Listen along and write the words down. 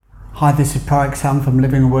Hi, this is Sam from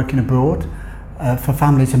Living and Working Abroad. For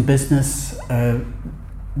families and business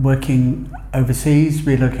working overseas,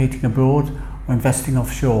 relocating abroad, or investing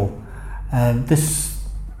offshore.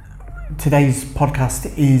 Today's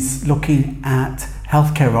podcast is looking at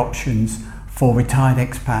healthcare options for retired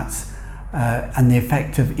expats and the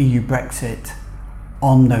effect of EU Brexit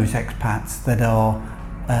on those expats that are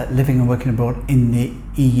living and working abroad in the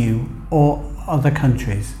EU or other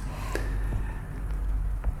countries.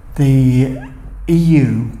 The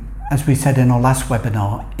EU, as we said in our last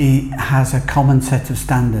webinar, it has a common set of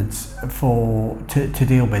standards to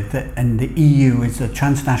deal with, and the EU is a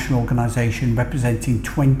transnational organisation representing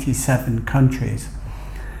 27 countries.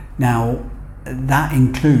 Now, that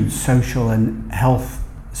includes social and health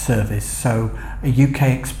service, so a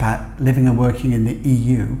UK expat living and working in the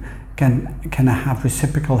EU can have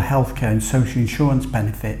reciprocal healthcare and social insurance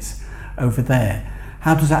benefits over there.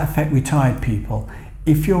 How does that affect retired people?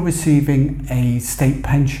 If you're receiving a state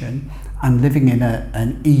pension and living in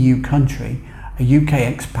an EU country, a UK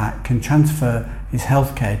expat can transfer his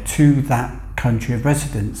healthcare to that country of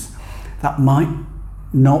residence. That might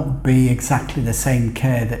not be exactly the same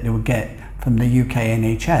care that they would get from the UK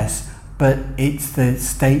NHS, but it's the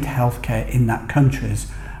state healthcare in that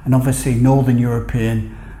countries. And obviously Northern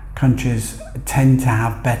European countries tend to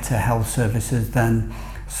have better health services than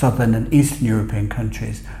Southern and Eastern European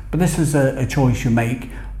countries. But this is a choice you make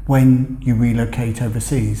when you relocate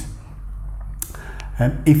overseas.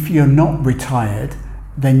 If you're not retired,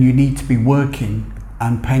 then you need to be working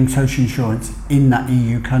and paying social insurance in that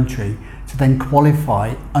EU country to then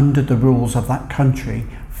qualify under the rules of that country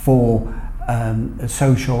for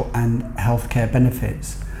social and healthcare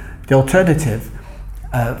benefits. The alternative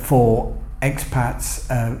for expats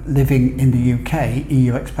living in the UK,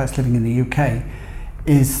 EU expats living in the UK,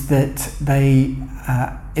 is that they,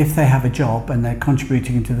 if they have a job and they're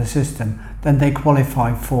contributing into the system, then they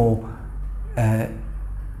qualify for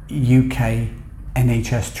UK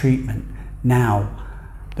NHS treatment. Now,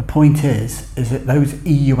 the point is that those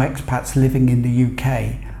EU expats living in the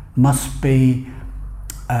UK must be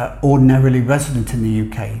ordinarily resident in the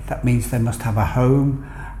UK. That means they must have a home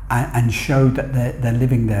and show that they're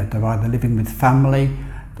living there. They're either living with family,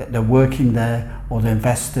 that they're working there, or they're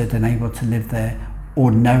invested and able to live there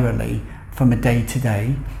ordinarily from a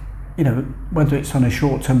day-to-day, whether it's on a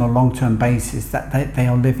short-term or long-term basis, that they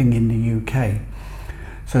are living in the UK.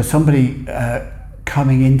 So somebody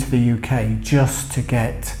coming into the UK just to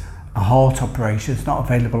get a heart operation is not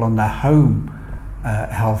available on their home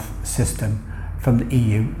health system from the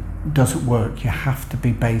EU doesn't work. You have to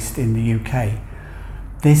be based in the UK.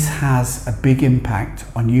 This has a big impact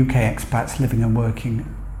on UK expats living and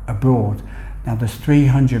working abroad. Now, there's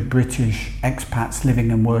 300 British expats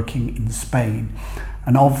living and working in Spain,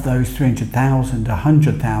 and of those 300,000,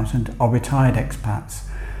 100,000 are retired expats.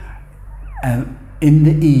 In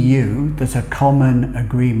the EU, there's a common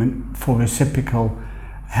agreement for reciprocal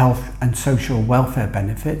health and social welfare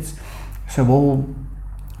benefits. So all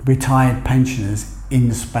retired pensioners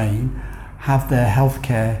in Spain have their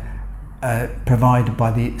healthcare provided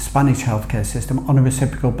by the Spanish healthcare system on a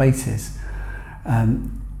reciprocal basis.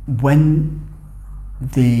 When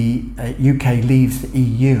the UK leaves the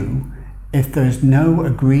EU, if there is no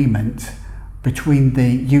agreement between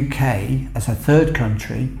the UK as a third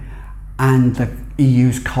country and the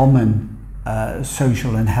EU's common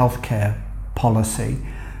social and healthcare policy,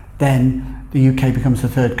 then the UK becomes a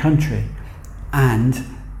third country, and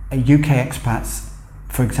UK expats,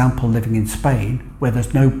 for example, living in Spain, where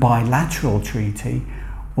there's no bilateral treaty,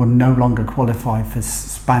 will no longer qualify for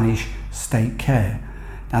Spanish state care.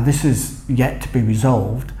 Now, this is yet to be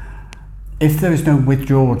resolved. If there is no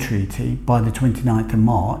withdrawal treaty by the 29th of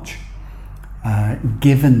March,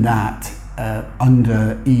 given that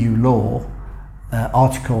under EU law,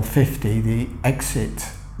 Article 50, the exit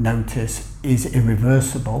notice, is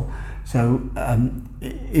irreversible. So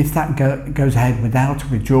if that goes ahead without a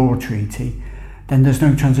withdrawal treaty, then there's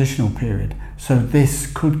no transitional period. So this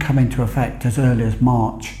could come into effect as early as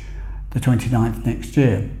March the 29th next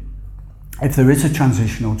year. If there is a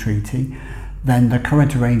transitional treaty, then the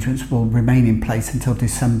current arrangements will remain in place until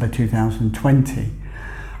December 2020.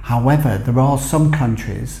 However, there are some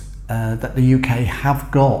countries that the UK have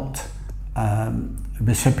got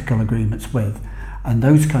reciprocal agreements with, and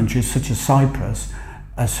those countries, such as Cyprus,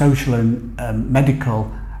 a social and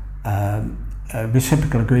medical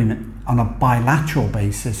reciprocal agreement on a bilateral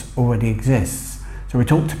basis already exists. So we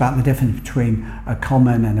talked about the difference between a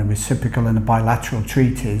common and a reciprocal and a bilateral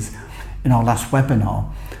treaties in our last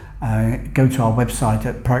webinar. Go to our website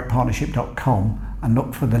at proactpartnership.com and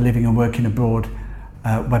look for the Living and Working Abroad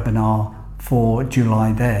webinar for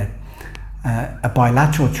July there. a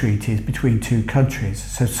bilateral treaty is between two countries.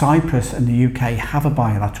 So Cyprus and the UK have a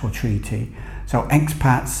bilateral treaty. So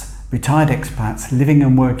expats, retired expats living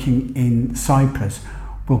and working in Cyprus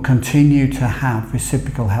will continue to have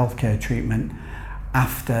reciprocal healthcare treatment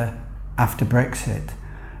after Brexit.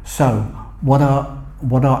 So what are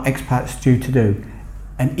expats due to do?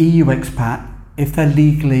 An EU expat, if they're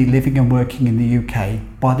legally living and working in the UK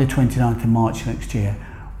by the 29th of March next year,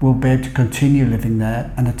 will be able to continue living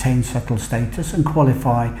there and attain settled status and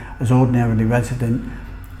qualify as ordinarily resident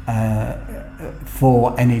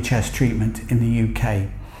for NHS treatment in the UK.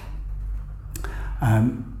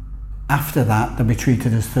 After that, they'll be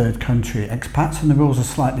treated as third country expats, and the rules are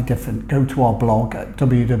slightly different. Go to our blog at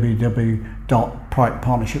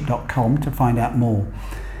www.projectpartnership.com to find out more.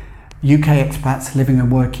 UK expats living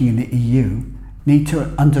and working in the EU need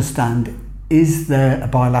to understand, is there a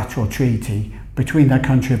bilateral treaty between their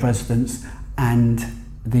country of residence and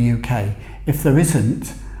the UK? If there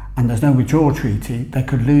isn't, and there's no withdrawal treaty, they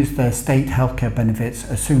could lose their state healthcare benefits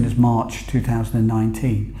as soon as March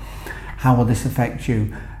 2019. How will this affect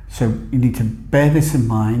you? So you need to bear this in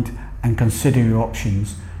mind and consider your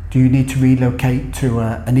options. Do you need to relocate to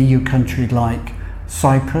an EU country like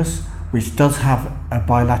Cyprus, which does have a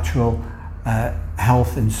bilateral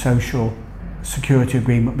health and social security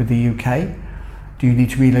agreement with the UK? Do you need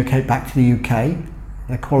to relocate back to the UK?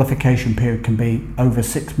 The qualification period can be over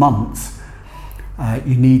 6 months.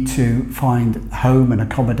 You need to find home and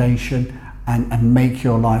accommodation and make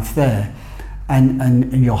your life there.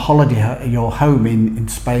 And your holiday, your home in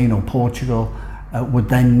Spain or Portugal would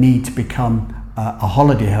then need to become a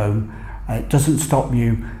holiday home. It doesn't stop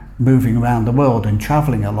you moving around the world and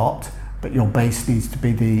travelling a lot, but your base needs to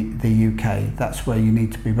be the UK. That's where you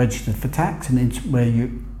need to be registered for tax, and it's where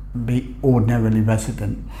you be ordinarily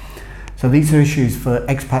resident. So these are issues for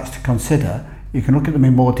expats to consider. You can look at them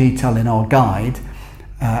in more detail in our guide,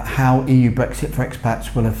 how EU Brexit for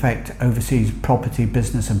expats will affect overseas property,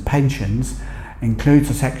 business and pensions. Includes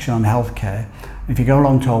a section on healthcare. If you go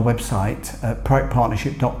along to our website at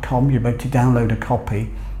projectpartnership.com, you'll be able to download a copy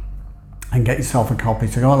and get yourself a copy.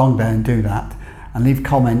 So go along there and do that, and leave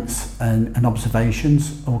comments and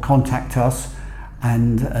observations, or contact us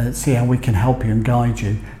and see how we can help you and guide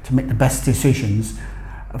you to make the best decisions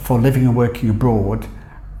for living and working abroad,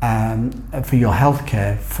 for your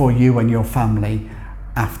healthcare for you and your family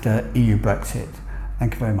after EU Brexit.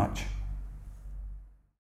 Thank you very much.